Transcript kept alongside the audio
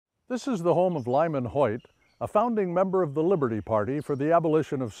This is the home of Lyman Hoyt, a founding member of the Liberty Party for the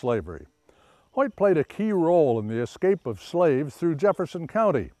abolition of slavery. Hoyt played a key role in the escape of slaves through Jefferson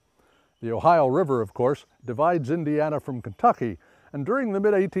County. The Ohio River, of course, divides Indiana from Kentucky, and during the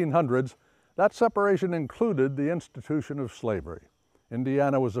mid-1800s, that separation included the institution of slavery.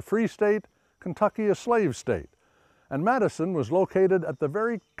 Indiana was a free state, Kentucky a slave state, and Madison was located at the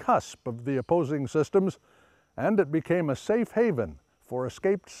very cusp of the opposing systems, and it became a safe haven for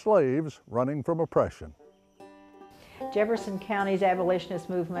escaped slaves running from oppression. Jefferson County's abolitionist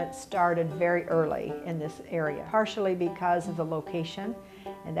movement started very early in this area, partially because of the location,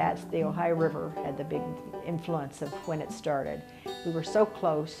 and that's the Ohio River had the big influence of when it started. We were so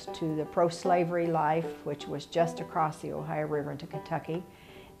close to the pro-slavery life, which was just across the Ohio River into Kentucky,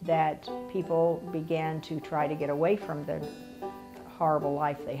 that people began to try to get away from the horrible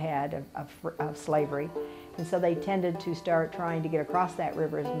life they had of slavery. And so they tended to start trying to get across that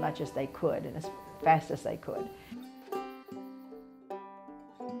river as much as they could and as fast as they could.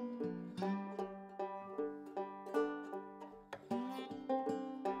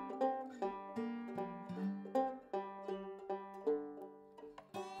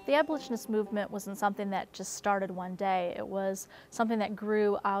 The abolitionist movement wasn't something that just started one day. It was something that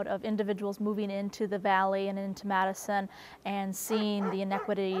grew out of individuals moving into the valley and into Madison and seeing the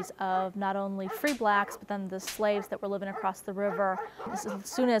inequities of not only free blacks, but then the slaves that were living across the river. As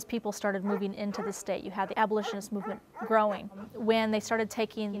soon as people started moving into the state, you had the abolitionist movement growing. When they started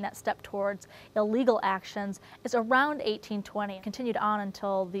taking that step towards illegal actions, it's around 1820. It continued on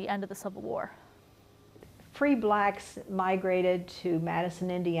until the end of the Civil War. Free blacks migrated to Madison,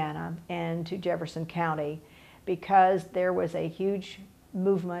 Indiana, and to Jefferson County because there was a huge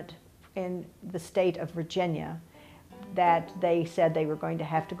movement in the state of Virginia that they said they were going to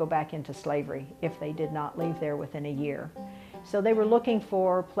have to go back into slavery if they did not leave there within a year. So they were looking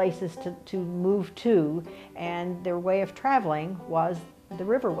for places to move to, and their way of traveling was the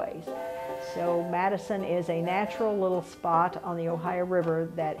riverways. So Madison is a natural little spot on the Ohio River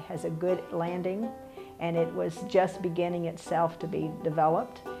that has a good landing, and it was just beginning itself to be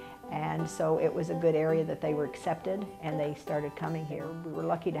developed, and so it was a good area that they were accepted, and they started coming here. We were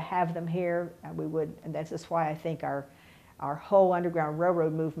lucky to have them here, and that's just why I think our whole Underground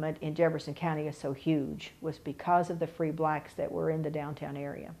Railroad movement in Jefferson County is so huge, was because of the free blacks that were in the downtown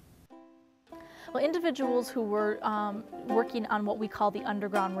area. Well, individuals who were working on what we call the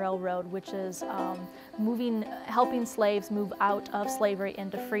Underground Railroad, which is helping slaves move out of slavery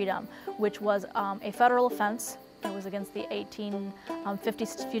into freedom, which was a federal offense. It was against the 1850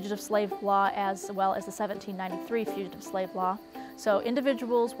 Fugitive Slave Law as well as the 1793 Fugitive Slave Law. So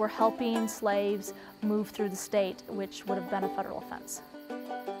individuals were helping slaves move through the state, which would have been a federal offense.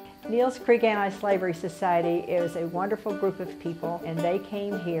 Neils Creek Anti-Slavery Society is a wonderful group of people, and they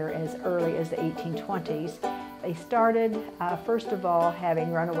came here as early as the 1820s. They started, first of all,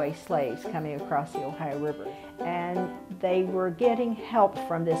 having runaway slaves coming across the Ohio River, and they were getting help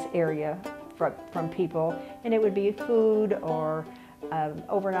from this area from people, and it would be food or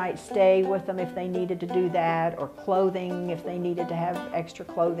overnight stay with them if they needed to do that, or clothing if they needed to have extra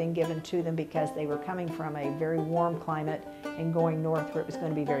clothing given to them because they were coming from a very warm climate and going north where it was going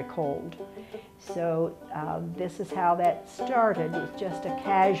to be very cold. So this is how that started, with just a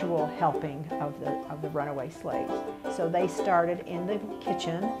casual helping of the runaway slaves. So they started in the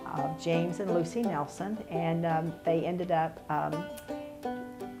kitchen of James and Lucy Nelson, and they ended up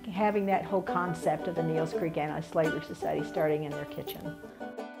having that whole concept of the Neils Creek Anti-Slavery Society starting in their kitchen.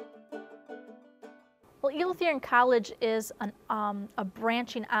 Well, Egalitarian College is a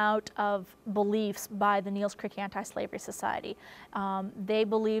branching out of beliefs by the Neils Creek Anti-Slavery Society. They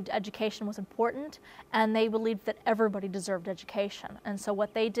believed education was important, and they believed that everybody deserved education. And so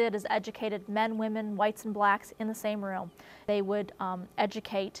what they did is educated men, women, whites, and blacks in the same room. They would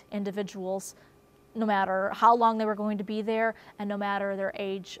educate individuals no matter how long they were going to be there, and no matter their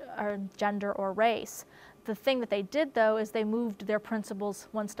age or gender or race. The thing that they did, though, is they moved their principles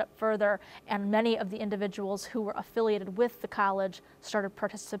one step further, and many of the individuals who were affiliated with the college started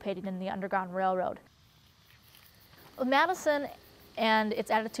participating in the Underground Railroad. Madison and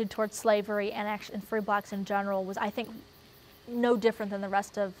its attitude towards slavery and free blacks in general was, I think, no different than the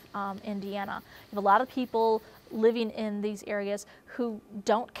rest of Indiana. You have a lot of people living in these areas who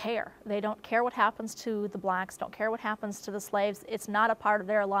don't care. They don't care what happens to the blacks, don't care what happens to the slaves. It's not a part of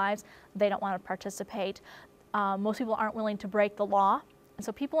their lives. They don't want to participate. Most people aren't willing to break the law,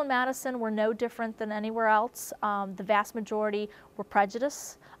 So people in Madison were no different than anywhere else. The vast majority were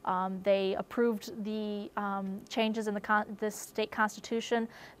prejudiced. They approved the changes in the state constitution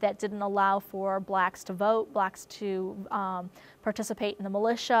that didn't allow for blacks to vote, blacks to participate in the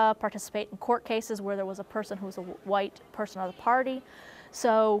militia, participate in court cases where there was a person who was a white person of the party.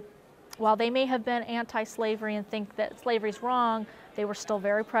 So while they may have been anti-slavery and think that slavery is wrong, they were still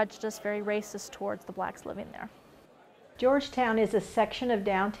very prejudiced, very racist towards the blacks living there. Georgetown is a section of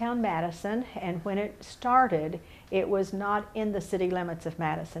downtown Madison, and when it started, it was not in the city limits of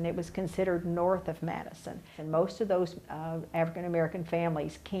Madison. It was considered north of Madison. And most of those African American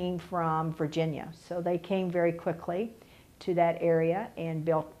families came from Virginia. So they came very quickly to that area and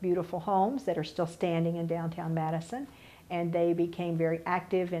built beautiful homes that are still standing in downtown Madison. And they became very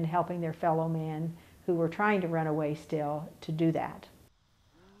active in helping their fellow men who were trying to run away still to do that.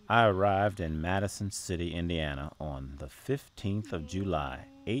 I arrived in Madison City, Indiana on the 15th of July,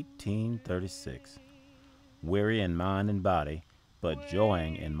 1836, weary in mind and body, but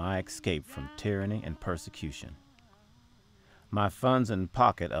joying in my escape from tyranny and persecution. My funds in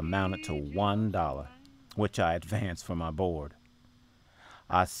pocket amounted to $1, which I advanced for my board.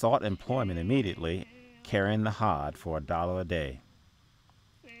 I sought employment immediately, carrying the hod for $1 a day.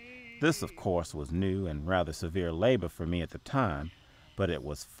 This, of course, was new and rather severe labor for me at the time, but it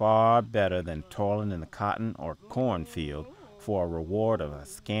was far better than toiling in the cotton or corn field for a reward of a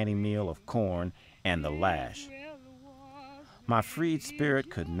scanty meal of corn and the lash. My freed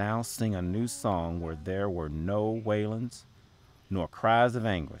spirit could now sing a new song where there were no wailings nor cries of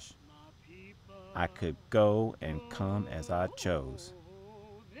anguish. I could go and come as I chose.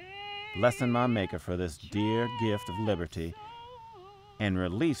 Blessing my Maker for this dear gift of liberty and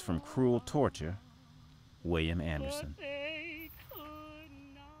release from cruel torture, William Anderson.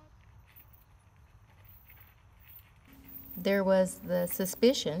 There was the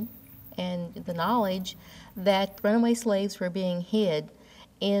suspicion and the knowledge that runaway slaves were being hid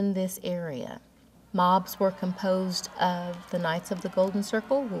in this area. Mobs were composed of the Knights of the Golden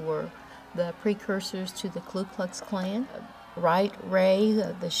Circle, who were the precursors to the Ku Klux Klan. Wright Ray,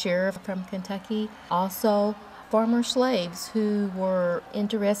 the sheriff from Kentucky, also former slaves who were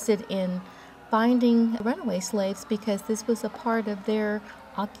interested in finding runaway slaves because this was a part of their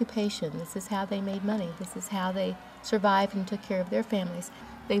occupation. This is how they made money. This is how they survived and took care of their families.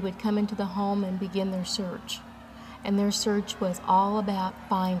 They would come into the home and begin their search. And their search was all about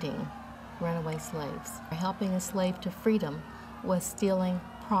finding runaway slaves. Helping a slave to freedom was stealing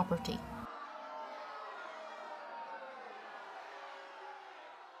property.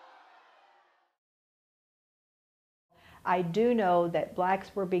 I do know that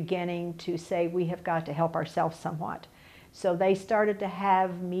blacks were beginning to say we have got to help ourselves somewhat. So they started to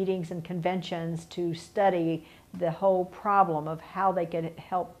have meetings and conventions to study the whole problem of how they could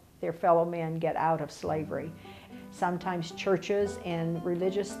help their fellow men get out of slavery. Sometimes churches and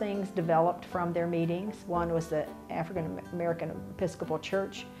religious things developed from their meetings. One was the African American Episcopal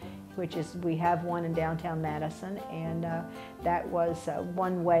Church, which is, we have one in downtown Madison, and that was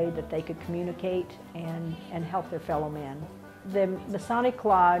one way that they could communicate and help their fellow men. The Masonic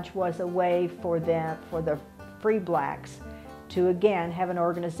Lodge was a way for them, for the free blacks, to again have an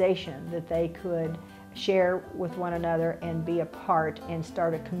organization that they could share with one another and be a part and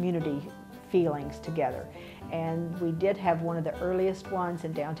start a community feelings together. And we did have one of the earliest ones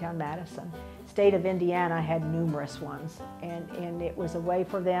in downtown Madison. State of Indiana had numerous ones, and it was a way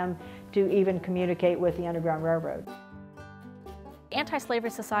for them to even communicate with the Underground Railroad.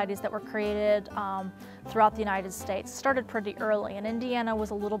 Anti-slavery societies that were created throughout the United States started pretty early, and Indiana was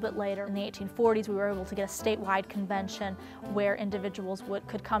a little bit later. In the 1840s, we were able to get a statewide convention where individuals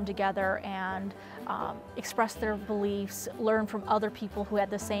could come together and express their beliefs, learn from other people who had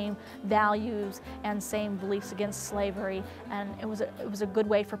the same values and same beliefs against slavery, and it was a good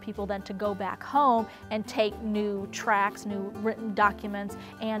way for people then to go back home and take new tracts, new written documents,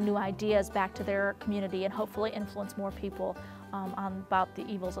 and new ideas back to their community and hopefully influence more people about the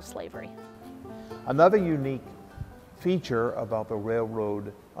evils of slavery. Another unique feature about the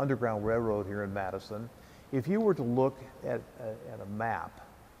railroad, Underground Railroad here in Madison, if you were to look at a map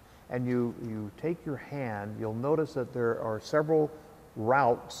and you take your hand, you'll notice that there are several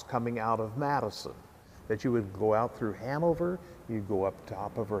routes coming out of Madison. That you would go out through Hanover, you'd go up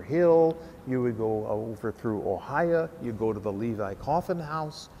top of her hill, you would go over through Ohio, you go to the Levi Coffin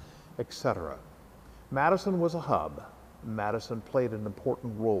House, etc. Madison was a hub. Madison played an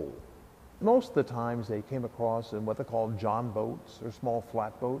important role. Most of the times they came across in what they called John boats or small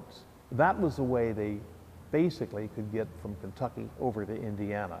flatboats. That was the way they basically could get from Kentucky over to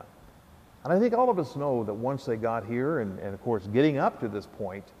Indiana. And I think all of us know that once they got here, and of course getting up to this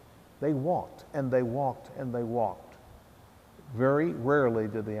point, they walked and they walked and they walked. Very rarely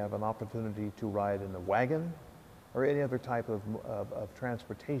did they have an opportunity to ride in a wagon or any other type of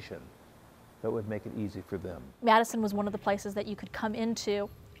transportation that would make it easy for them. Madison was one of the places that you could come into.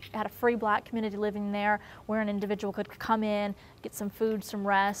 Had a free black community living there where an individual could come in, get some food, some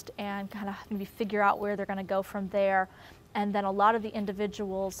rest, and kind of maybe figure out where they're going to go from there. And then a lot of the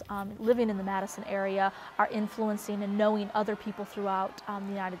individuals living in the Madison area are influencing and knowing other people throughout the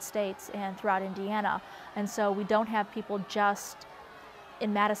United States and throughout Indiana. And so we don't have people just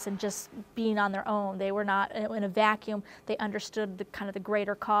in Madison just being on their own. They were not in a vacuum. They understood the kind of the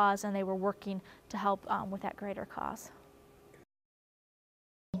greater cause, and they were working to help with that greater cause.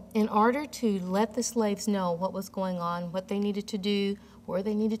 In order to let the slaves know what was going on, what they needed to do, where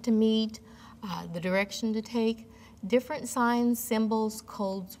they needed to meet, the direction to take, different signs, symbols,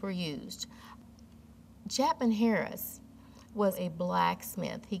 codes were used. Chapman Harris was a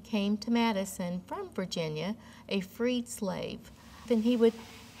blacksmith. He came to Madison from Virginia, a freed slave. Then he would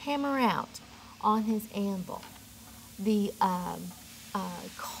hammer out on his anvil the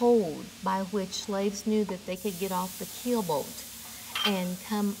code by which slaves knew that they could get off the keelboat and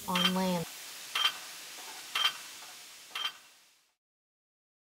come on land.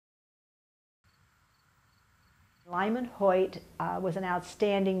 Lyman Hoyt was an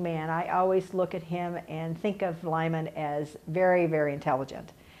outstanding man. I always look at him and think of Lyman as very, very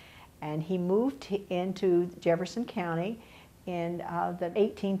intelligent. And he moved into Jefferson County in the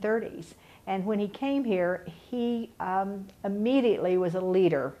 1830s. And when he came here, he immediately was a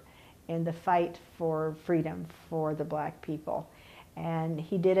leader in the fight for freedom for the black people. And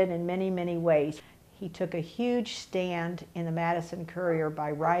he did it in many, many ways. He took a huge stand in the Madison Courier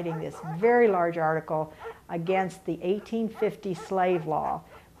by writing this very large article against the 1850 slave law,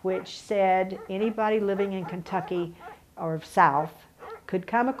 which said anybody living in Kentucky or South could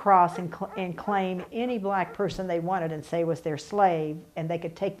come across and claim any black person they wanted and say was their slave, and they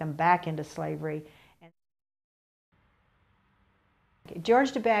could take them back into slavery.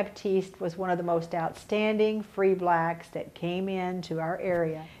 George de Baptiste was one of the most outstanding free blacks that came into our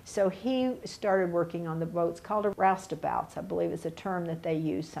area. So he started working on the boats called roustabouts, I believe is a term that they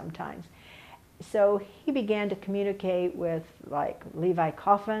use sometimes. So he began to communicate with like Levi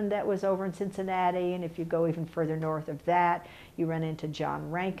Coffin that was over in Cincinnati, and if you go even further north of that, you run into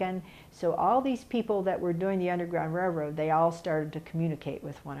John Rankin. So all these people that were doing the Underground Railroad, they all started to communicate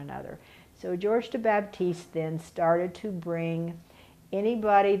with one another. So George de Baptiste then started to bring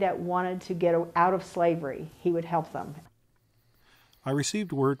anybody that wanted to get out of slavery, he would help them. I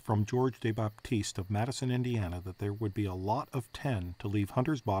received word from George de Baptiste of Madison, Indiana, that there would be a lot of 10 to leave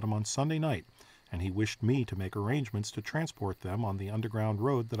Hunter's Bottom on Sunday night, and he wished me to make arrangements to transport them on the Underground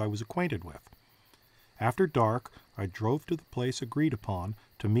Road that I was acquainted with. After dark, I drove to the place agreed upon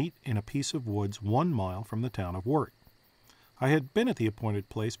to meet in a piece of woods 1 mile from the town of Wirt. I had been at the appointed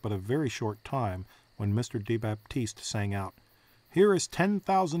place but a very short time when Mr. de Baptiste sang out, "Here is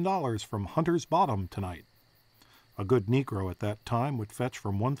 $10,000 from Hunter's Bottom tonight." A good Negro at that time would fetch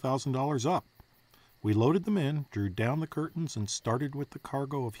from $1,000 up. We loaded them in, drew down the curtains, and started with the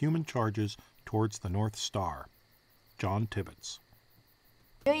cargo of human charges towards the North Star. John Tibbets.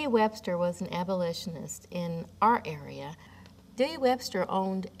 Delia Webster was an abolitionist in our area. Delia Webster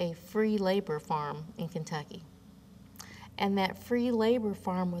owned a free labor farm in Kentucky, and that free labor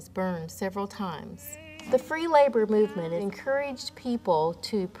farm was burned several times. The free labor movement encouraged people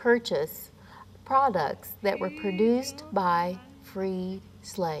to purchase products that were produced by free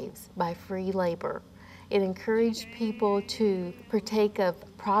slaves, by free labor. It encouraged people to partake of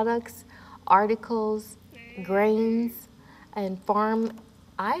products, articles, grains, and farm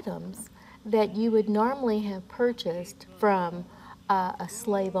items that you would normally have purchased from a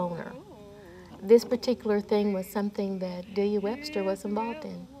slave owner. This particular thing was something that Delia Webster was involved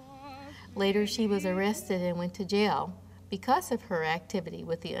in. Later, she was arrested and went to jail because of her activity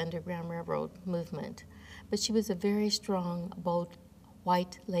with the Underground Railroad movement. But she was a very strong, bold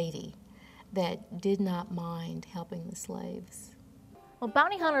white lady that did not mind helping the slaves. Well,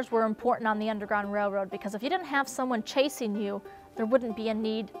 bounty hunters were important on the Underground Railroad because if you didn't have someone chasing you, there wouldn't be a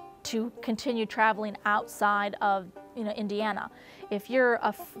need to continue traveling outside of Indiana. If you're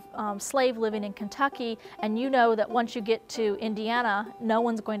a slave living in Kentucky and you know that once you get to Indiana, no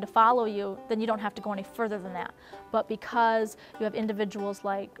one's going to follow you, then you don't have to go any further than that. But because you have individuals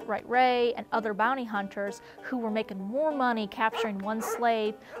like Wright Ray and other bounty hunters who were making more money capturing one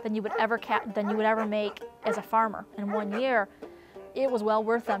slave than you would ever make as a farmer in 1 year, it was well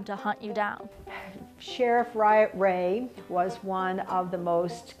worth them to hunt you down. Sheriff Ray was one of the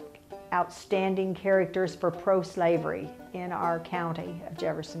most outstanding characters for pro-slavery in our county of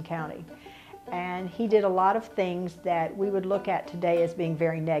Jefferson County. And he did a lot of things that we would look at today as being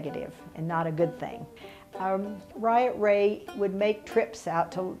very negative and not a good thing. Riot Ray would make trips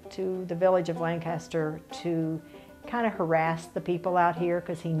out to the village of Lancaster to kind of harass the people out here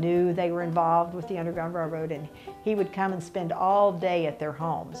because he knew they were involved with the Underground Railroad, and he would come and spend all day at their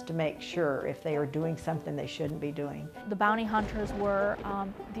homes to make sure if they were doing something they shouldn't be doing. The bounty hunters were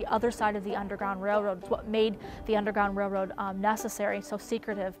the other side of the Underground Railroad. It's what made the Underground Railroad necessary, so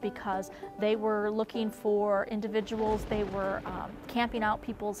secretive, because they were looking for individuals. They were camping out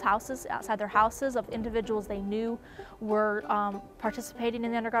people's houses, outside their houses, of individuals they knew were participating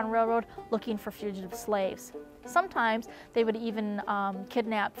in the Underground Railroad, looking for fugitive slaves. Sometimes they would even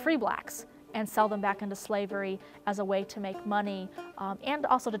kidnap free blacks and sell them back into slavery as a way to make money, and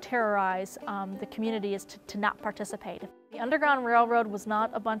also to terrorize the community is to not participate. The Underground Railroad was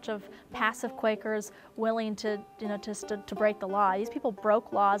not a bunch of passive Quakers willing to, to break the law. These people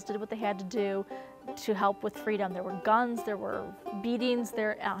broke laws, did what they had to do to help with freedom. There were guns, there were beatings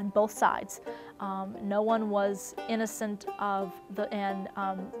there on both sides. No one was innocent of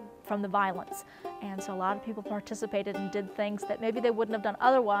from the violence. And so a lot of people participated and did things that maybe they wouldn't have done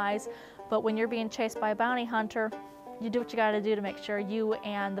otherwise, but when you're being chased by a bounty hunter, you do what you gotta do to make sure you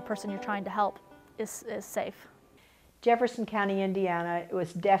and the person you're trying to help is safe. Jefferson County, Indiana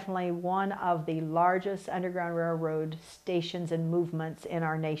was definitely one of the largest Underground Railroad stations and movements in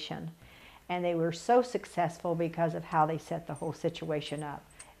our nation. And they were so successful because of how they set the whole situation up.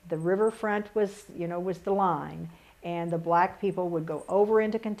 The riverfront was, was the line, and the black people would go over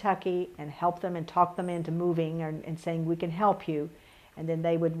into Kentucky and help them and talk them into moving and saying, we can help you. And then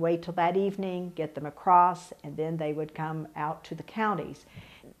they would wait till that evening, get them across, and then they would come out to the counties.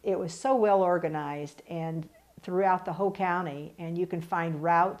 It was so well organized and throughout the whole county, and you can find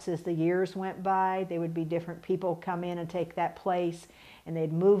routes as the years went by. There would be different people come in and take that place, and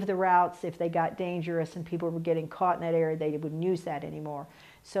they'd move the routes if they got dangerous and people were getting caught in that area. They wouldn't use that anymore.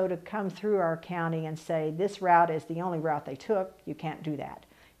 So to come through our county and say this route is the only route they took, you can't do that,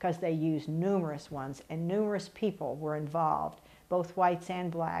 because they used numerous ones and numerous people were involved, both whites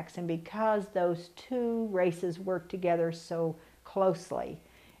and blacks. And because those two races worked together so closely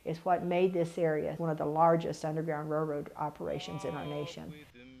is what made this area one of the largest Underground Railroad operations in our nation.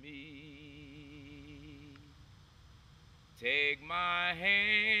 Take my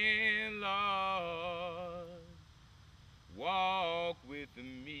hand, Lord, walk with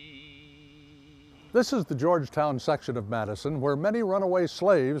me. This is the Georgetown section of Madison, where many runaway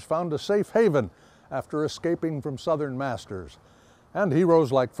slaves found a safe haven after escaping from Southern masters. And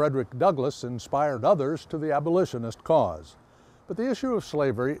heroes like Frederick Douglass inspired others to the abolitionist cause. But the issue of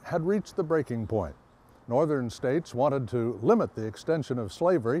slavery had reached the breaking point. Northern states wanted to limit the extension of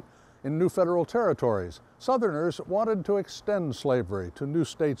slavery in new federal territories. Southerners wanted to extend slavery to new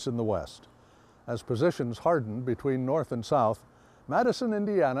states in the West. As positions hardened between North and South, Madison,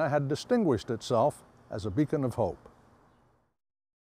 Indiana had distinguished itself as a beacon of hope.